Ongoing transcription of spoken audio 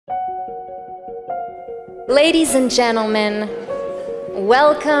Ladies and gentlemen,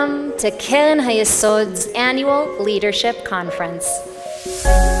 welcome to Keren Hayesod's annual leadership conference.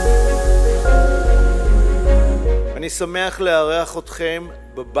 אני שמח לארח אתכם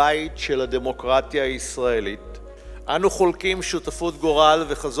בבית של הדמוקרטיה הישראלית. אנו חולקים שותפות גורל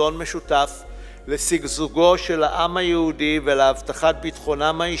וחזון משותף לשגשוגו של העם היהודי ולהבטחת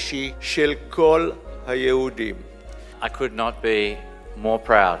ביטחונם האישי של כל היהודים. I could not be more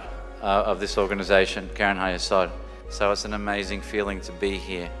proud of this organization, Keren Hayesod. So it's an amazing feeling to be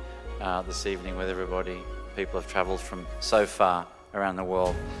here this evening with everybody. People have traveled from so far around the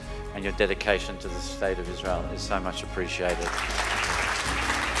world, and your dedication to the State of Israel is so much appreciated.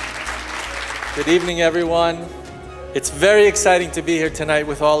 Good evening, everyone. It's very exciting to be here tonight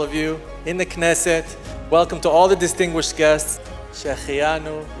with all of you in the Knesset. Welcome to all the distinguished guests.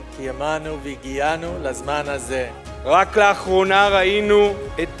 שהחיינו, קיימנו והגיענו לזמן הזה. רק לאחרונה ראינו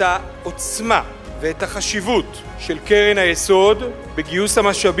את העוצמה ואת החשיבות של קרן היסוד בגיוס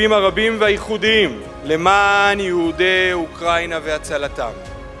המשאבים הרבים והייחודיים למען יהודי אוקראינה והצלתם.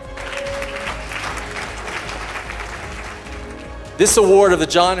 This award of the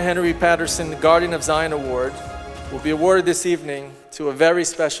John Henry Patterson Guardian of Zion Award will be awarded this evening to a very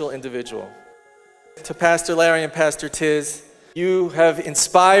special individual. To Pastor Larry and Pastor Tiz, you have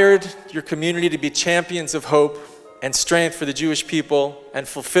inspired your community to be champions of hope and strength for the Jewish people and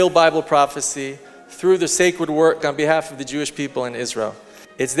fulfill Bible prophecy through the sacred work on behalf of the Jewish people in Israel.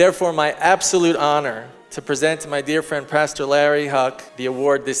 It's therefore my absolute honor to present to my dear friend Pastor Larry Huck the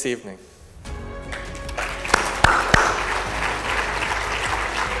award this evening.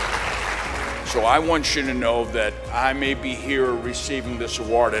 So I want you to know that I may be here receiving this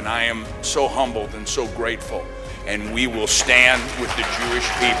award, and I am so humbled and so grateful. And we will stand with the Jewish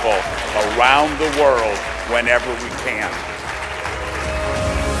people around the world whenever we can.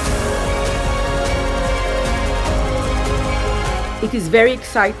 It is very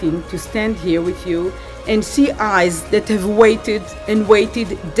exciting to stand here with you and see eyes that have waited and waited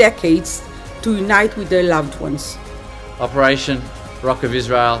decades to unite with their loved ones. Operation Rock of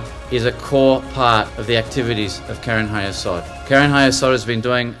Israel is a core part of the activities of Keren Hayesod. Keren Hayesod has been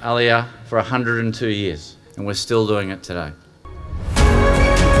doing Aliyah for 102 years, and we're still doing it today.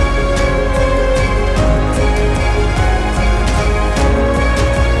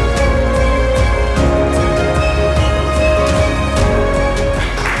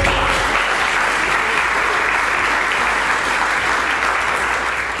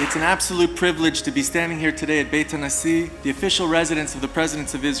 It's an absolute privilege to be standing here today at Beit HaNasi, the official residence of the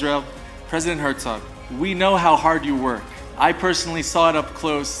President of Israel, President Herzog. We know how hard you work. I personally saw it up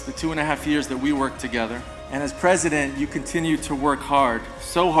close the 2.5 years that we worked together. And as President, you continue to work hard,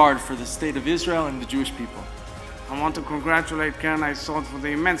 so hard for the State of Israel and the Jewish people. I want to congratulate Keren Hayesod for the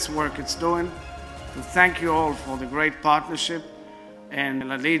immense work it's doing, to thank you all for the great partnership and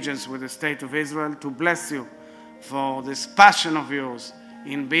allegiance with the State of Israel, to bless you for this passion of yours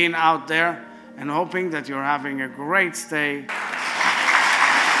in being out there and hoping that you're having a great stay.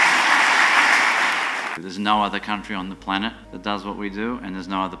 There's no other country on the planet that does what we do, and there's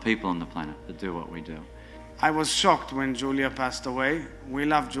no other people on the planet that do what we do. I was shocked when Julia passed away. We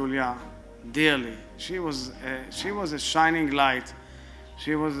love Julia dearly. She was a shining light.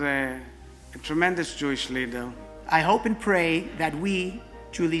 She was a tremendous Jewish leader. I hope and pray that we,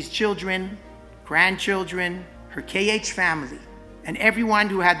 Julie's children, grandchildren, her KH family, and everyone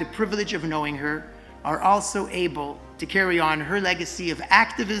who had the privilege of knowing her are also able to carry on her legacy of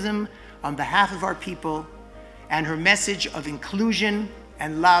activism on behalf of our people and her message of inclusion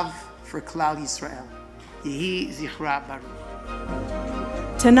and love for Klal Yisrael. Yehi Zichra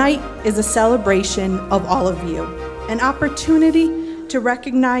Baruch. Tonight is a celebration of all of you, an opportunity to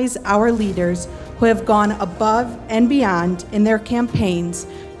recognize our leaders who have gone above and beyond in their campaigns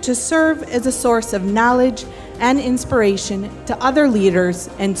to serve as a source of knowledge and inspiration to other leaders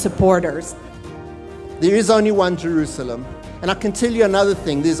and supporters. There is only one Jerusalem, and I can tell you another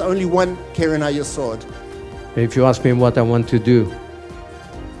thing, there's only one Keren Hayesod. If you ask me what I want to do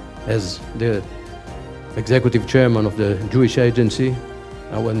as the executive chairman of the Jewish Agency,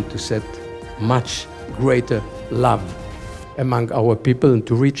 I want to set much greater love among our people and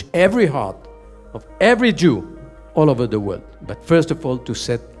to reach every heart of every Jew all over the world. But first of all, to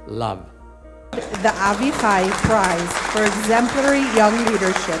set love. The Avichai Prize for Exemplary Young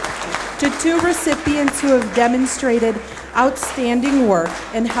Leadership to 2 recipients who have demonstrated outstanding work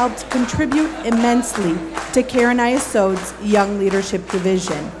and helped contribute immensely to Keren Hayesod's Young Leadership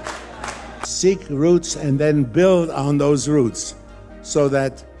Division. Seek roots and then build on those roots so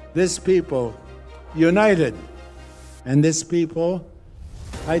that this people united and this people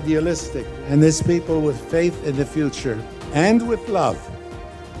idealistic, and this people with faith in the future and with love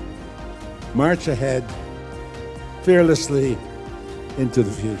march ahead fearlessly into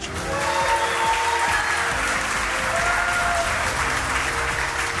the future.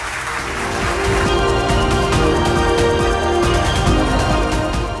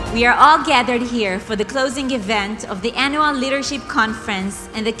 We are all gathered here for the closing event of the annual Leadership Conference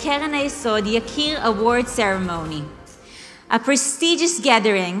and the Keren HaYesod Yakir Award Ceremony, a prestigious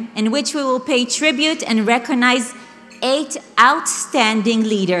gathering in which we will pay tribute and recognize 8 outstanding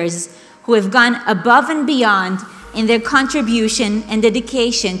leaders who have gone above and beyond in their contribution and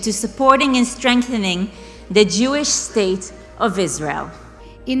dedication to supporting and strengthening the Jewish state of Israel.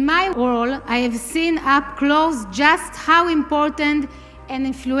 In my role, I have seen up close just how important and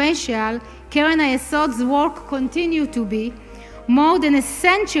influential Keren HaYesod's work continue to be more than a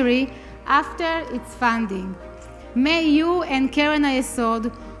century after its founding. May you and Keren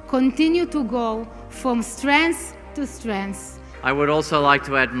HaYesod continue to go from strength to strength. I would also like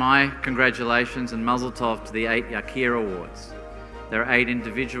to add my congratulations and mazel tov to the 8 Yakir Awards. There are 8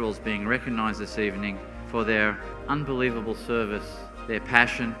 individuals being recognized this evening for their unbelievable service, their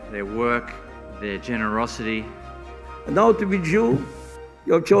passion, their work, their generosity. And now to be Jew,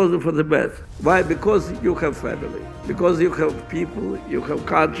 you're chosen for the best. Why? Because you have family. Because you have people, you have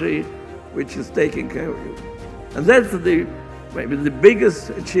country which is taking care of you. And that's maybe the biggest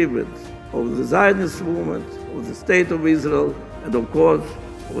achievement of the Zionist movement, of the State of Israel, and of course,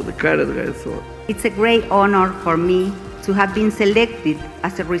 of the Keren HaYesod. It's a great honor for me to have been selected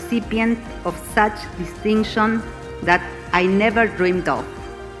as a recipient of such distinction that I never dreamed of.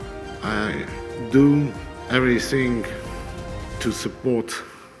 I do everything to support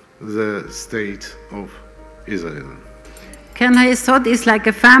the state of Israel. Keren HaYesod is like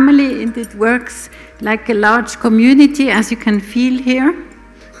a family, and it works like a large community, as you can feel here.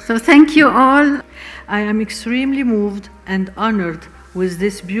 So thank you all. I am extremely moved and honored with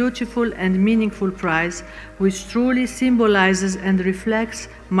this beautiful and meaningful prize, which truly symbolizes and reflects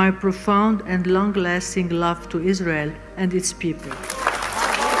my profound and long-lasting love to Israel and its people.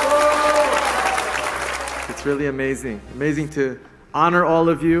 It's really amazing. Amazing to honor all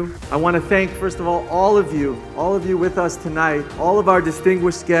of you. I want to thank, first of all of you with us tonight, all of our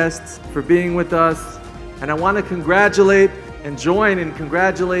distinguished guests for being with us. And I want to congratulate and join in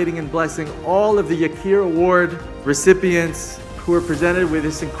congratulating and blessing all of the Yakir Award recipients who are presented with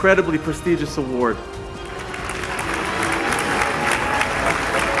this incredibly prestigious award.